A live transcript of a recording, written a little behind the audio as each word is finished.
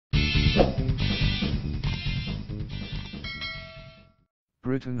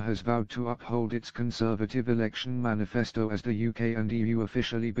Britain has vowed to uphold its Conservative election manifesto as the UK and EU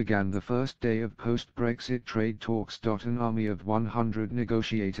officially began the first day of post-Brexit trade talks. An army of 100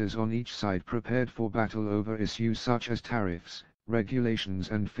 negotiators on each side prepared for battle over issues such as tariffs,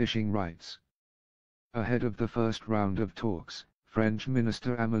 regulations and fishing rights. Ahead of the first round of talks, French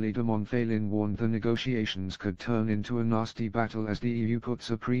Minister Amélie de Montpellier warned the negotiations could turn into a nasty battle as the EU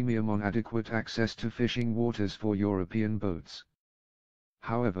puts a premium on adequate access to fishing waters for European boats.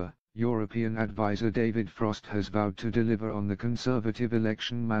 However, European advisor David Frost has vowed to deliver on the Conservative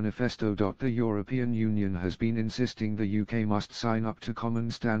election manifesto. The European Union has been insisting the UK must sign up to common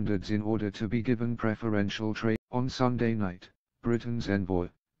standards in order to be given preferential trade. On Sunday night, Britain's envoy,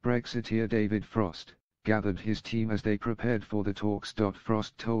 Brexiteer David Frost, gathered his team as they prepared for the talks.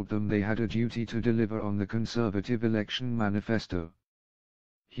 Frost told them they had a duty to deliver on the Conservative election manifesto.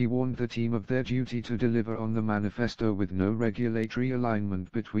 He warned the team of their duty to deliver on the manifesto with no regulatory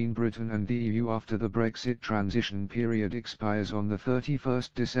alignment between Britain and the EU after the Brexit transition period expires on the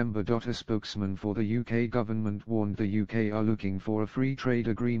 31st December. A spokesman for the UK government warned the UK are looking for a free trade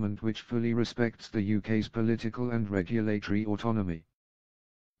agreement which fully respects the UK's political and regulatory autonomy.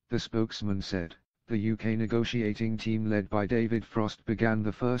 The spokesman said, the UK negotiating team led by David Frost began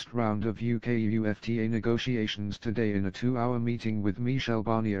the first round of UK-EU FTA negotiations today in a 2-hour meeting with Michel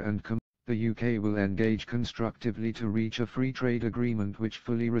Barnier and the UK will engage constructively to reach a free trade agreement which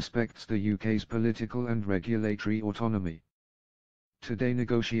fully respects the UK's political and regulatory autonomy. Today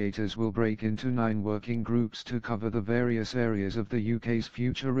negotiators will break into 9 working groups to cover the various areas of the UK's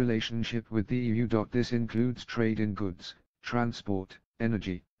future relationship with the EU. This includes trade in goods, transport,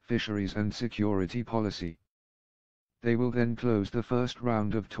 energy, fisheries and security policy. They will then close the first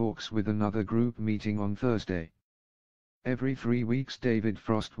round of talks with another group meeting on Thursday. Every 3 weeks David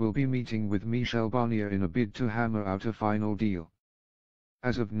Frost will be meeting with Michel Barnier in a bid to hammer out a final deal.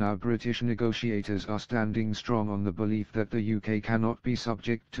 As of now, British negotiators are standing strong on the belief that the UK cannot be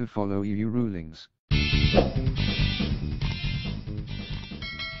subject to follow EU rulings.